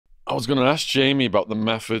I was going to ask Jamie about the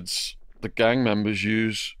methods the gang members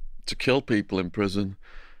use to kill people in prison.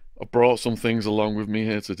 I brought some things along with me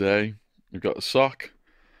here today. We've got a sock,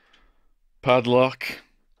 padlock.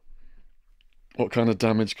 What kind of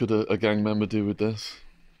damage could a gang member do with this?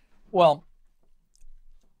 Well,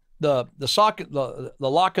 the sock, the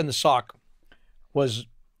lock in the sock was,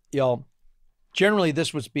 generally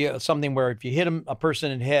this would be something where if you hit a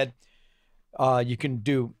person in the head, you can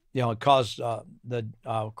do, cause the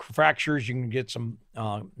fractures. You can get some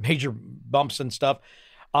major bumps and stuff.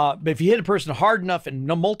 But if you hit a person hard enough and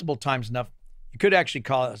multiple times enough, you could actually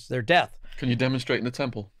cause their death. Can you demonstrate in the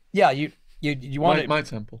temple? Yeah, you want my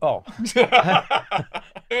temple. Oh,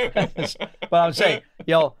 but I'm saying,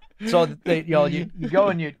 so you go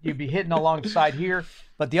and you'd be hitting alongside here.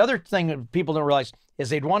 But the other thing that people don't realize is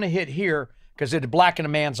they'd want to hit here because it'd blacken a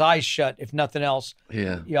man's eyes shut, if nothing else.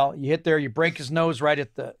 Yeah. You hit there, you break his nose right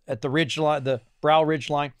at the ridge line, the brow ridge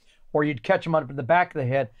line, or you'd catch him up in the back of the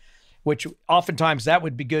head, which oftentimes that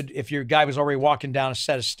would be good if your guy was already walking down a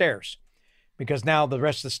set of stairs, because now the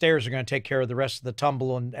rest of the stairs are going to take care of the rest of the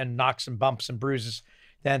tumble and knocks and bumps and bruises.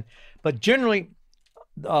 But generally,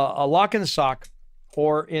 a lock in the sock,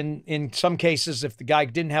 or in some cases, if the guy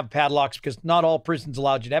didn't have padlocks, because not all prisons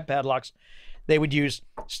allowed you to have padlocks, they would use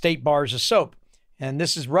state bars of soap. And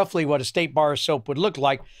this is roughly what a state bar of soap would look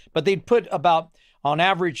like, but they'd put about, on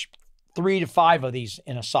average, 3 to 5 of these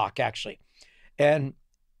in a sock, actually. And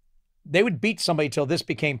they would beat somebody till this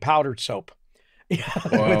became powdered soap.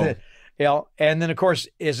 Wow. And then of course,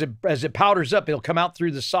 as it powders up, it'll come out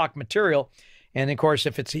through the sock material. And of course,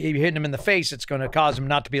 if you're hitting him in the face, it's going to cause him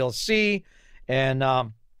not to be able to see. And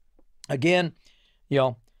again,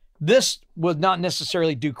 this would not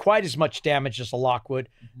necessarily do quite as much damage as a lock would,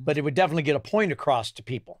 but it would definitely get a point across to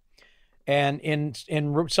people. And in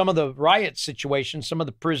some of the riot situations, some of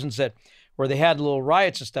the prisons where they had little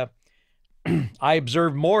riots and stuff, I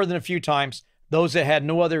observed more than a few times those that had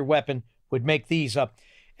no other weapon would make these up.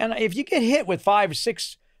 And if you get hit with 5 or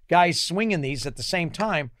 6 guys swinging these at the same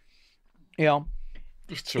time,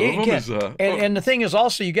 Just 2 of them is and the thing is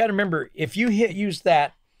also, you got to remember, if you use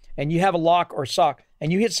that and you have a lock or sock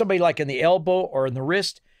and you hit somebody like in the elbow or in the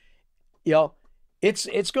wrist,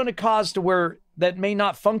 it's going to cause to where that may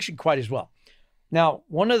not function quite as well. Now,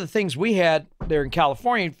 one of the things we had there in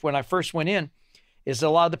California when I first went in is that a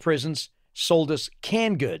lot of the prisons sold us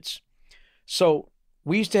canned goods. So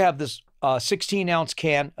we used to have this 16-ounce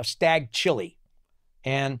can of Stag chili,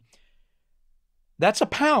 and that's a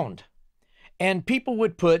pound. And people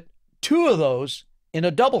would put 2 of those in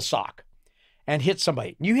a double sock and hit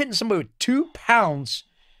somebody. You hitting somebody with 2 pounds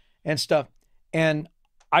and stuff. And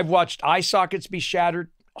I've watched eye sockets be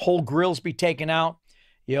shattered, whole grills be taken out,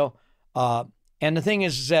 and the thing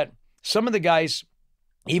is that some of the guys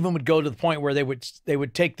even would go to the point where they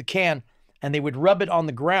would take the can and they would rub it on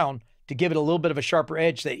the ground to give it a little bit of a sharper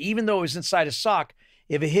edge, that even though it was inside a sock,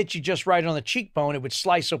 if it hit you just right on the cheekbone, it would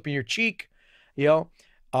slice open your cheek. They'd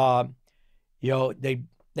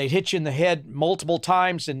hit you in the head multiple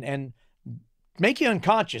times and make you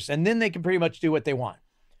unconscious, and then they can pretty much do what they want.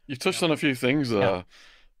 You touched on a few things there. Yeah.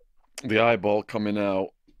 The eyeball coming out,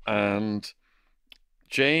 and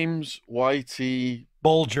James Whitey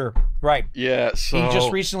Bulger, right? Yeah, so he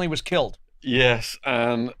just recently was killed. Yes,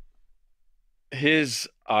 and his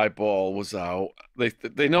eyeball was out.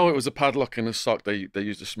 They know it was a padlock in a sock they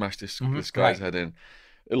used to smash this guy's head in.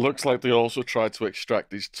 It looks like they also tried to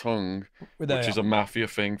extract his tongue, which is a mafia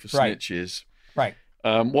thing for snitches. Right.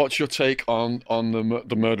 What's your take on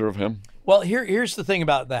the murder of him? Well, here's the thing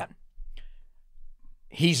about that.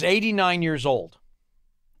 He's 89 years old,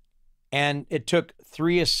 and it took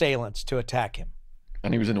 3 assailants to attack him.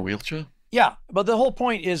 And he was in a wheelchair? Yeah, but the whole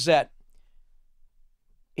point is that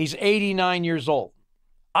he's 89 years old.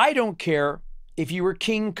 I don't care if you were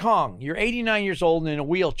King Kong. You're 89 years old and in a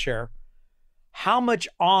wheelchair. How much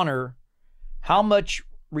honor, how much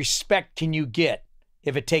respect can you get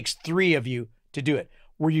if it takes 3 of you to do it?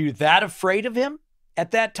 Were you that afraid of him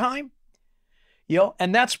at that time?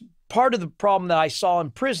 And that's part of the problem that I saw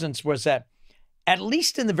in prisons, was that at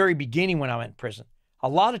least in the very beginning when I went in prison, a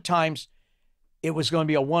lot of times it was going to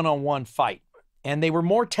be a one-on-one fight. And they were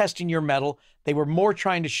more testing your mettle. They were more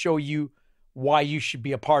trying to show you why you should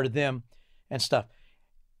be a part of them and stuff.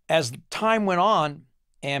 As time went on,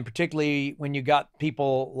 and particularly when you got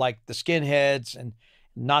people like the skinheads and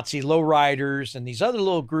Nazi lowriders and these other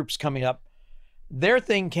little groups coming up, their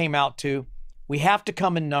thing came out to, we have to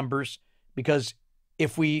come in numbers, because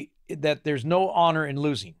that there's no honor in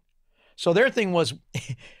losing. So their thing was,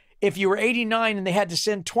 if you were 89 and they had to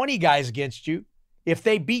send 20 guys against you, if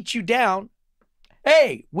they beat you down,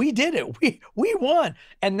 hey, we did it. We won.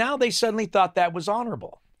 And now they suddenly thought that was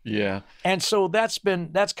honorable. Yeah. And so that's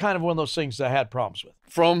kind of one of those things that I had problems with.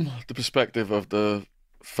 From the perspective of the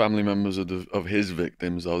family members of his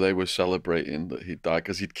victims, though, they were celebrating that he died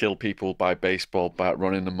because he'd kill people by baseball bat,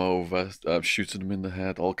 running them over, shooting them in the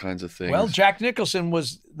head, all kinds of things. Well, Jack Nicholson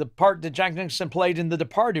was the part that Jack Nicholson played in The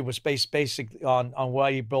Departed was based basically on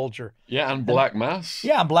Whitey Bulger. Yeah, and Black Mass.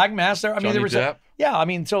 Yeah, Black Mass. There, I mean, there was Depp. yeah. I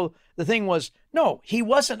mean, so the thing was, no, he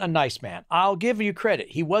wasn't a nice man. I'll give you credit.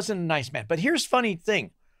 He wasn't a nice man. But here's the funny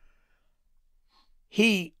thing.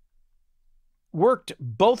 He worked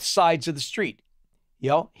both sides of the street. You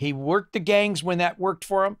know, he worked the gangs when that worked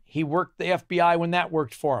for him. He worked the FBI when that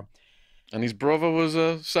worked for him. And his brother was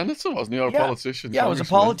a senator, wasn't he? Or a politician? Yeah, he was a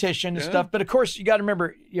politician and stuff. But of course, you got to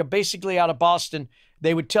remember, basically out of Boston,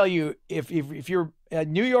 they would tell you if you're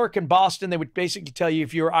New York and Boston, they would basically tell you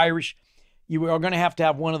if you're Irish, you are going to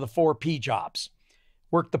have one of the 4 P jobs: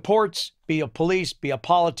 work the ports, be a police, be a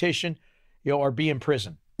politician, or be in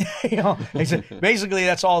prison. Basically,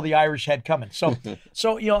 that's all the Irish had coming. So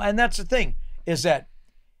and that's the thing is that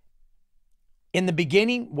in the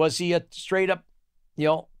beginning, was he a straight up,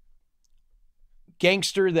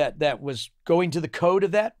 gangster that was going to the code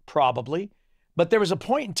of that? Probably. But there was a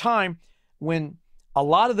point in time when a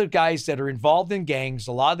lot of the guys that are involved in gangs,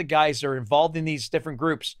 a lot of the guys that are involved in these different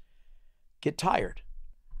groups get tired.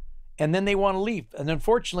 And then they want to leave. And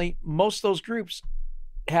unfortunately, most of those groups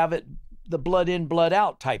have it the blood in, blood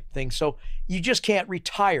out type thing. So you just can't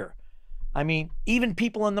retire. I mean, even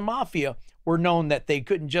people in the mafia were known that they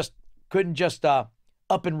couldn't just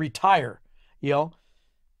up and retire.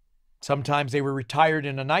 Sometimes they were retired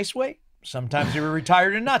in a nice way. Sometimes they were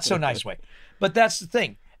retired in a not so nice way. But that's the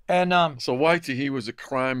thing. And so Whitey, he was a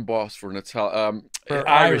crime boss for an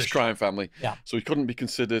Irish crime family. Yeah. So he couldn't be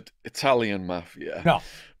considered Italian mafia. No.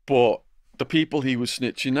 But the people he was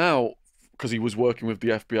snitching out, because he was working with the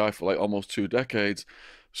FBI for like almost 2 decades,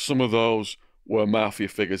 some of those were mafia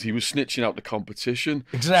figures. He was snitching out the competition.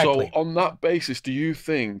 Exactly. So on that basis, do you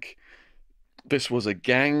think this was a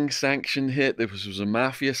gang sanction hit? This was a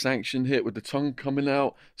mafia sanction hit with the tongue coming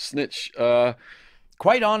out? Snitch?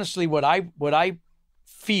 Quite honestly, what I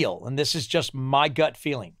feel, and this is just my gut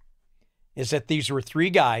feeling, is that these were 3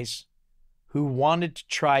 guys who wanted to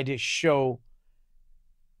try to show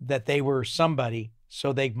that they were somebody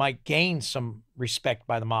so they might gain some respect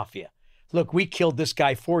by the mafia. Look, we killed this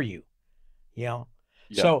guy for you. Yeah.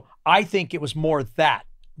 So I think it was more that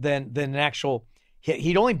than an actual.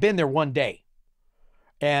 He'd only been there 1 day,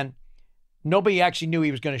 and nobody actually knew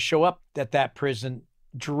he was going to show up at that prison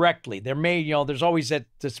directly. There may, there's always that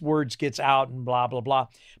this words gets out and blah blah blah,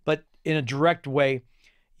 but in a direct way,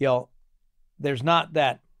 there's not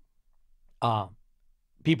that.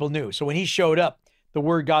 People knew. So when he showed up, the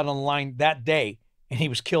word got on the line that day, and he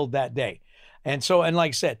was killed that day. And like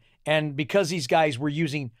I said, and because these guys were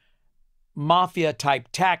using mafia type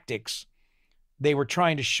tactics, they were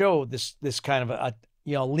trying to show this kind of a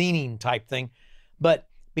leaning type thing, but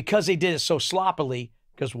because they did it so sloppily,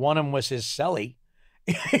 because one of them was his cellie,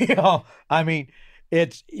 I mean,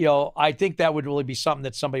 it's I think that would really be something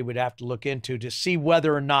that somebody would have to look into to see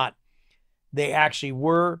whether or not they actually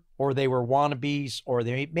were, or they were wannabes, or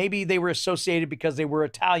maybe they were associated because they were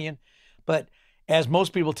Italian. But as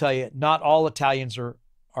most people tell you, not all Italians are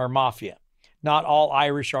mafia. Not all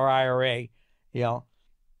Irish are IRA,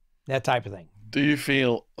 that type of thing. Do you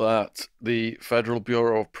feel that the Federal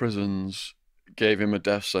Bureau of Prisons gave him a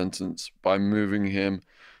death sentence by moving him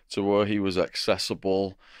to where he was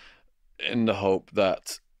accessible, in the hope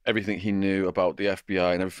that everything he knew about the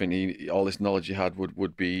FBI and everything, all this knowledge he had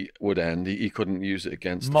would end? He couldn't use it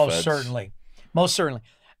against the Most feds. certainly.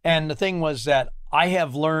 And the thing was that I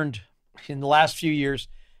have learned in the last few years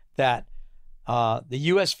that the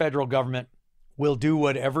U.S. federal government will do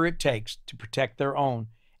whatever it takes to protect their own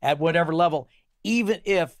at whatever level, even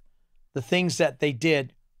if the things that they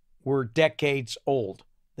did were decades old.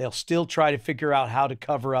 They'll still try to figure out how to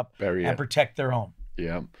cover up and protect their own.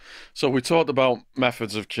 Yeah. So we talked about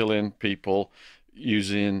methods of killing people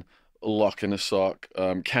using lock in a sock,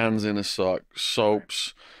 cans in a sock,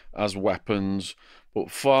 soaps as weapons, but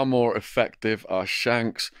far more effective are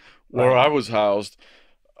shanks. Where I was housed,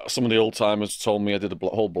 some of the old timers told me, I did a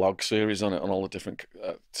whole blog series on it, on all the different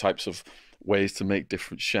types of ways to make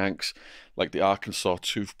different shanks, like the Arkansas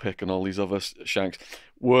toothpick and all these other shanks.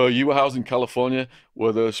 Were you housed in California?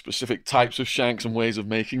 Were there specific types of shanks and ways of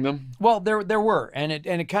making them? Well, there were, and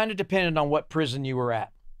it kind of depended on what prison you were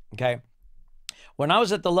at. Okay, when I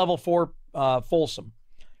was at the level 4 Folsom,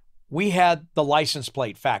 we had the license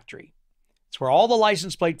plate factory. It's where all the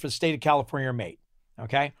license plate for the state of California are made.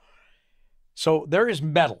 Okay, So there is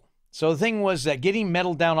metal. So the thing was that getting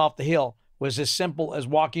metal down off the hill was as simple as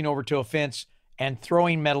walking over to a fence and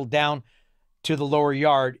throwing metal down to the lower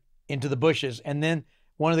yard into the bushes. And then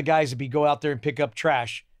one of the guys, if he go out there and pick up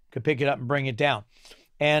trash, could pick it up and bring it down.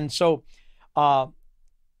 And so the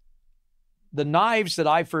knives that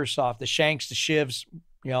I first saw, the shanks, the shivs,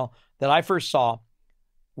 that I first saw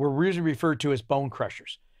were usually referred to as bone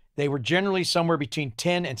crushers. They were generally somewhere between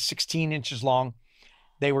 10 and 16 inches long.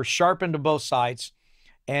 They were sharpened to both sides,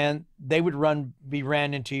 and they would be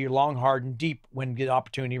ran into your long, hard, and deep when the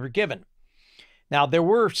opportunity were given. Now, there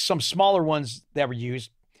were some smaller ones that were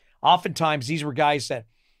used. Oftentimes, these were guys that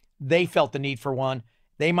they felt the need for one.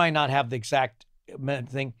 They might not have the exact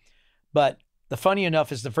thing, but the funny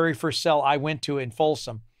enough is the very first cell I went to in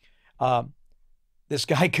Folsom, this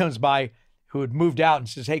guy comes by who had moved out and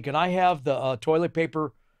says, "Hey, can I have the toilet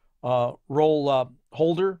paper roll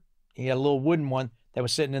holder?" He had a little wooden one that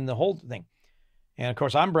was sitting in the hold thing. And of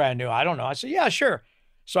course, I'm brand new. I don't know. I said, "Yeah, sure."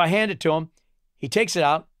 So I hand it to him. He takes it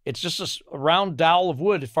out. It's just a round dowel of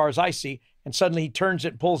wood as far as I see. And suddenly he turns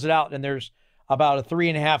it and pulls it out. And there's about a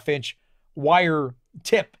 3.5-inch wire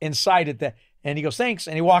tip inside it. And he goes, "Thanks."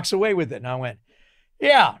 And he walks away with it. And I went,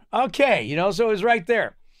 "Yeah, okay." So it was right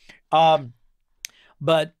there.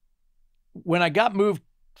 But when I got moved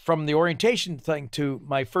from the orientation thing to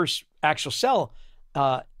my first actual cell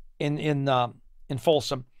in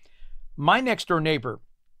Folsom, my next door neighbor,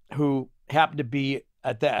 who happened to be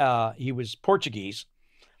he was Portuguese,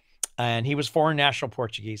 and he was foreign national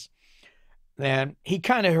Portuguese, and he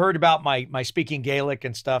kind of heard about my speaking Gaelic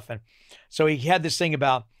and stuff, and so he had this thing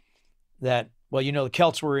about that. Well, the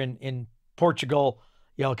Celts were in Portugal,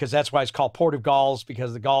 because that's why it's called Port of Galls,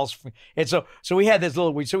 because the Gauls. And so we had this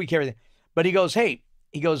little, so we carry that. But he goes, "Hey,"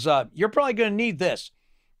 he goes, "you're probably going to need this."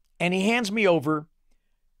 And he hands me over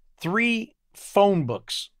 3 phone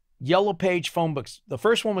books, yellow page phone books. The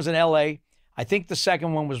first one was in LA. I think the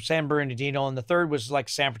second one was San Bernardino. And the third was like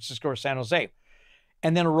San Francisco or San Jose.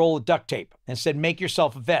 And then a roll of duct tape and said, "Make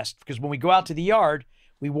yourself a vest." Because when we go out to the yard,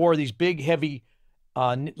 we wore these big, heavy,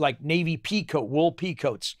 like Navy pea coat, wool pea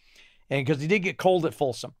coats. And because it did get cold at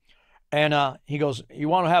Folsom. And he goes, "You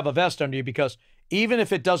want to have a vest under you because even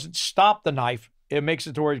if it doesn't stop the knife, it makes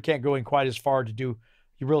it to where it can't go in quite as far to do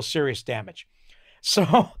real serious damage."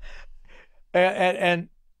 So, and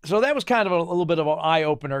so that was kind of a little bit of an eye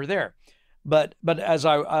opener there. But as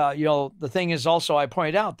I, the thing is also, I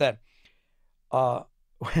pointed out that I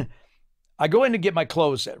go in to get my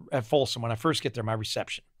clothes at Folsom when I first get there, my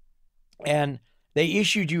reception, and they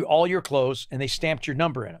issued you all your clothes and they stamped your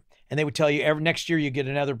number in them. And they would tell you next year you get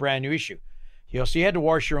another brand new issue. So you had to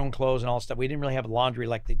wash your own clothes and all that stuff. We didn't really have laundry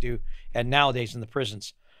like they do nowadays in the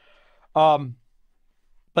prisons.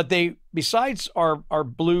 But they, besides our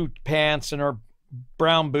blue pants and our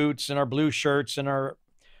brown boots and our blue shirts and our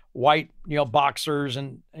white, boxers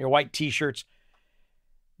and your white T-shirts,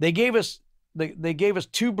 they gave us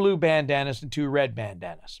 2 blue bandanas and 2 red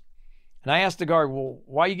bandanas. And I asked the guard, "Well,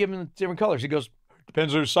 why are you giving them different colors?" He goes,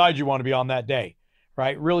 "Depends on whose side you want to be on that day."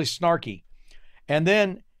 Right? Really snarky. And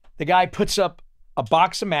then the guy puts up a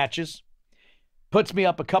box of matches, puts me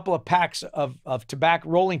up a couple of packs of tobacco,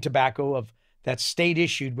 rolling tobacco that's state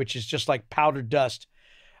issued, which is just like powdered dust.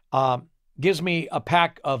 Gives me a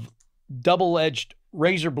pack of double-edged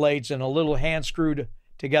razor blades and a little hand screwed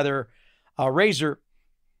together razor.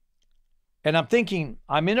 And I'm thinking,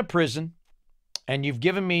 I'm in a prison and you've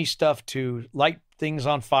given me stuff to light things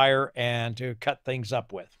on fire and to cut things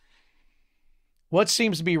up with. What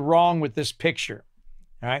seems to be wrong with this picture?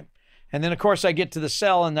 All right. And then, of course, I get to the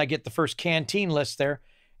cell and I get the first canteen list there,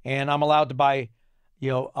 and I'm allowed to buy,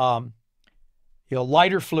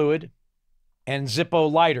 lighter fluid and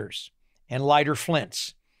Zippo lighters and lighter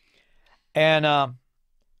flints. And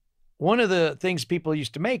one of the things people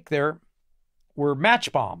used to make there were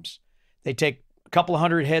match bombs. They take a couple of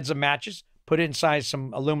 100 heads of matches, put it inside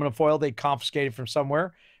some aluminum foil they confiscated from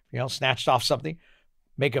somewhere, snatched off something,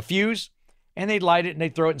 make a fuse, and they'd light it and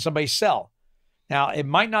they'd throw it in somebody's cell. Now, it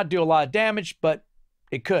might not do a lot of damage, but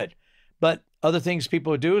it could. But other things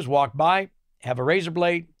people would do is walk by, have a razor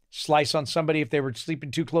blade, slice on somebody if they were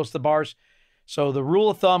sleeping too close to the bars. So the rule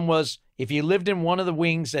of thumb was if you lived in one of the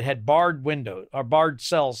wings that had barred windows or barred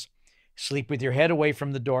cells, sleep with your head away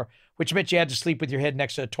from the door, which meant you had to sleep with your head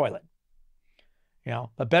next to a toilet.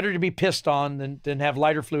 But better to be pissed on than have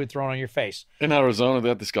lighter fluid thrown on your face. In Arizona, they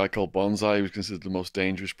had this guy called Bonsai. He was considered the most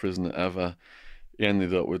dangerous prisoner ever. He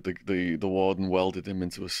ended up with the warden welded him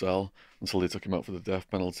into a cell until they took him out for the death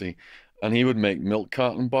penalty. And he would make milk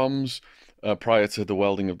carton bombs prior to the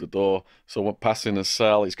welding of the door. So when passing a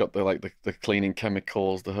cell, he's got the cleaning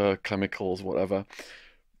chemicals, the hair chemicals, whatever.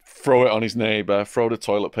 throw it on his neighbor, throw the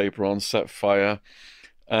toilet paper on, set fire,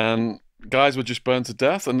 and guys would just burn to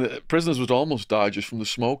death, and the prisoners would almost die just from the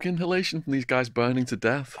smoke inhalation from these guys burning to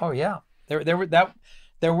death. Oh yeah,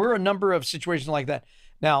 there were a number of situations like that.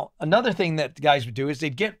 Now, another thing that the guys would do is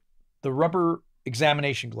they'd get the rubber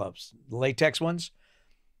examination gloves, the latex ones,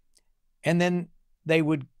 and then they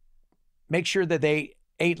would make sure that they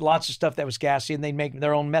ate lots of stuff that was gassy, and they'd make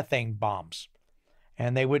their own methane bombs,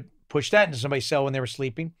 and they would push that into somebody's cell when they were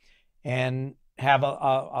sleeping, and have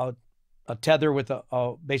a tether with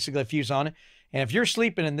basically a fuse on it. And if you're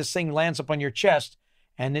sleeping and this thing lands up on your chest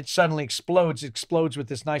and it suddenly explodes with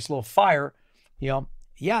this nice little fire,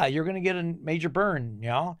 yeah, you're going to get a major burn,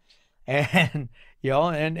 and,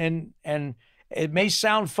 and it may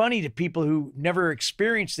sound funny to people who never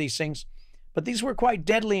experienced these things, but these were quite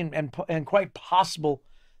deadly and quite possible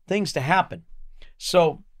things to happen.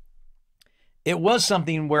 So it was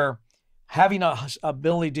something where having a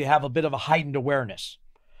ability to have a bit of a heightened awareness,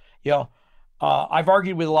 I've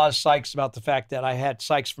argued with a lot of psychs about the fact that I had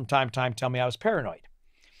psychs from time to time tell me I was paranoid.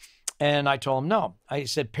 And I told them no. I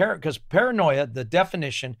said, because paranoia, the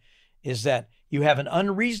definition is that you have an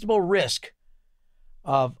unreasonable risk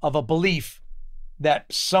of a belief that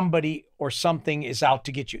somebody or something is out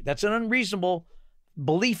to get you. That's an unreasonable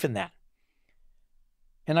belief in that.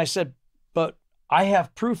 And I said, but I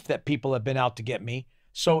have proof that people have been out to get me.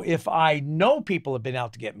 So if I know people have been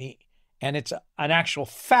out to get me and it's an actual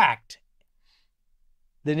fact,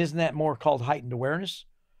 then isn't that more called heightened awareness?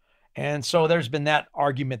 And so there's been that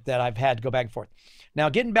argument that I've had to go back and forth. Now,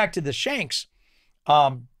 getting back to the shanks,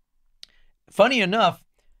 funny enough,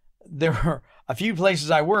 there were a few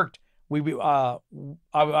places I worked. I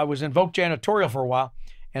was in Voc janitorial for a while,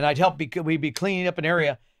 and we'd be cleaning up an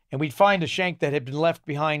area, and we'd find a shank that had been left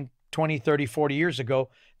behind 20, 30, 40 years ago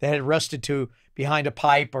that had rusted to behind a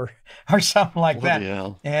pipe or something like that.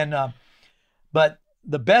 Hell. And but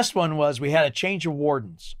the best one was we had a change of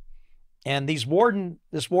wardens. And this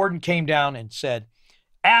warden came down and said,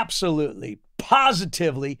 absolutely,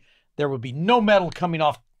 positively, there would be no metal coming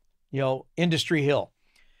off, Industry Hill.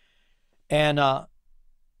 And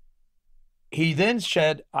he then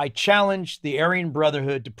said, I challenged the Aryan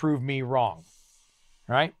Brotherhood to prove me wrong.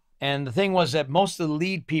 Right? And the thing was that most of the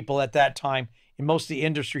lead people at that time in most of the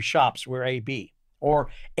industry shops were AB or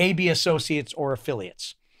AB associates or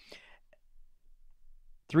affiliates.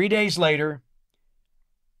 3 days later,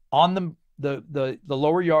 on the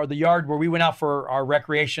lower yard, the yard where we went out for our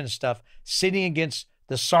recreation stuff, sitting against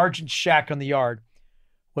the sergeant's shack on the yard,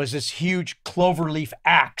 was this huge cloverleaf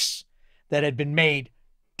axe that had been made,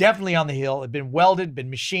 definitely on the hill, had been welded, been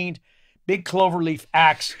machined, big cloverleaf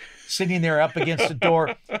axe sitting there up against the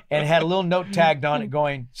door, and had a little note tagged on it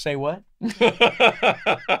going, say what?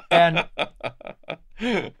 And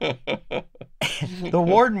the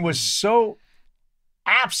warden was so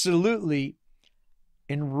absolutely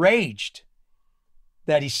enraged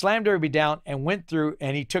that he slammed everybody down and went through,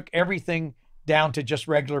 and he took everything down to just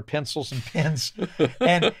regular pencils and pens.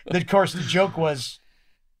 And of course, the joke was,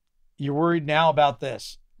 you're worried now about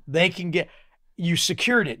this. You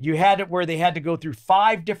secured it. You had it where they had to go through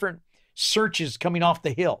 5 different searches coming off the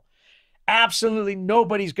hill. Absolutely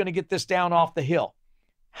nobody's going to get this down off the hill.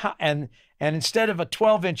 And instead of a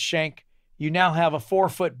 12-inch shank, you now have a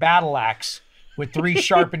 4-foot battle axe with 3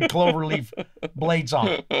 sharpened cloverleaf blades on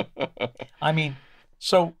it. I mean,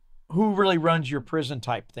 so who really runs your prison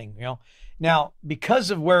type thing, Now, because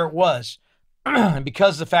of where it was, and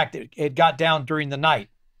because of the fact that it got down during the night,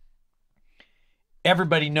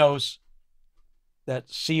 everybody knows that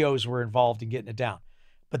COs were involved in getting it down.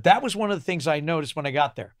 But that was one of the things I noticed when I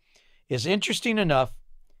got there. Is interesting enough,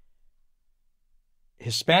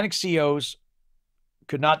 Hispanic COs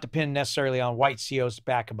could not depend necessarily on white COs to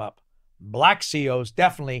back them up. Black COs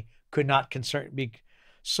definitely could not be.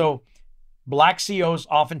 So black COs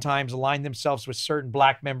oftentimes align themselves with certain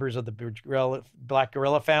black members of the black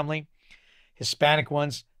guerrilla family. Hispanic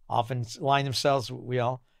ones often align themselves,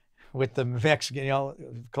 with the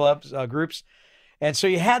Mexican, clubs, groups. And so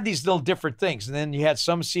you had these little different things. And then you had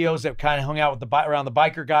some COs that kind of hung out with around the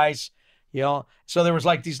biker guys, So there was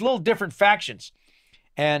like these little different factions.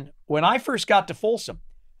 And when I first got to Folsom,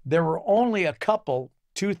 there were only a couple,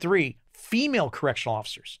 2, 3 female correctional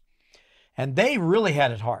officers. And they really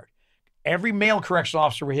had it hard. Every male correctional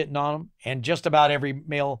officer were hitting on them, and just about every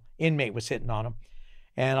male inmate was hitting on them.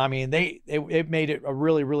 And I mean, it made it a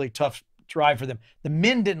really, really tough drive for them. The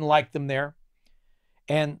men didn't like them there.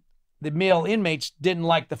 And the male inmates didn't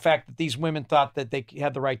like the fact that these women thought that they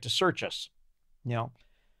had the right to search us,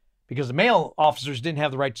 because the male officers didn't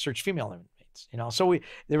have the right to search female inmates, So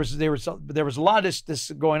there was a lot of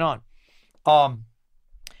this going on.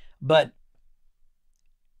 But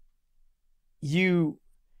you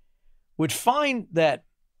would find that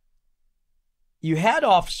you had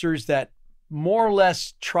officers that more or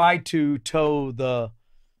less tried to toe the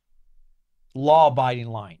law-abiding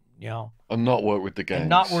line, And not work with the gangs. and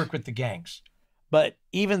not work with the gangs. But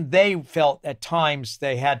even they felt at times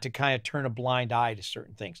they had to kind of turn a blind eye to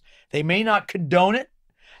certain things. They may not condone it.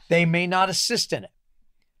 They may not assist in it,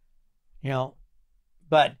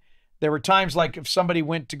 but there were times like if somebody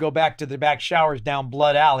went to go back to the back showers down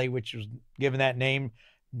Blood Alley, which was given that name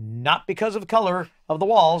not because of the color of the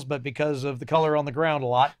walls, but because of the color on the ground a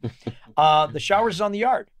lot. The showers is on the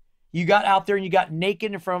yard. You got out there and you got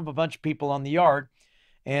naked in front of a bunch of people on the yard.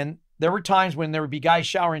 And there were times when there would be guys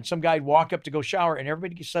showering. Some guy would walk up to go shower and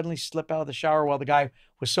everybody could suddenly slip out of the shower while the guy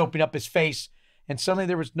was soaping up his face. And suddenly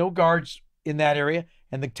there was no guards in that area.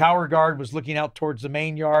 And the tower guard was looking out towards the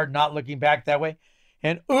main yard, not looking back that way.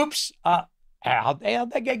 And oops, how'd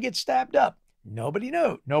that guy get stabbed up? Nobody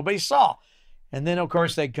knew. Nobody saw. And then, of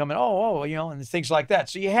course, they'd come in, and things like that.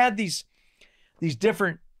 So you had these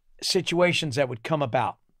different situations that would come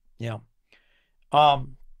about,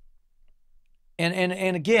 And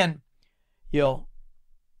again,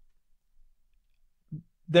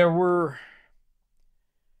 there were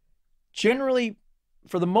generally,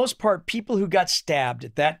 for the most part, people who got stabbed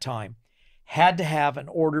at that time had to have an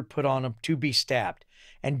order put on them to be stabbed.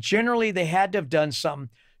 And generally, they had to have done something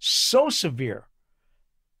so severe,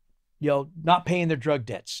 not paying their drug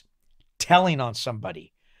debts, telling on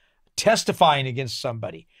somebody, testifying against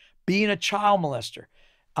somebody, being a child molester,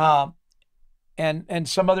 and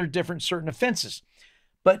some other different certain offenses.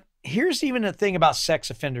 But here's even a thing about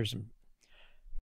sex offenders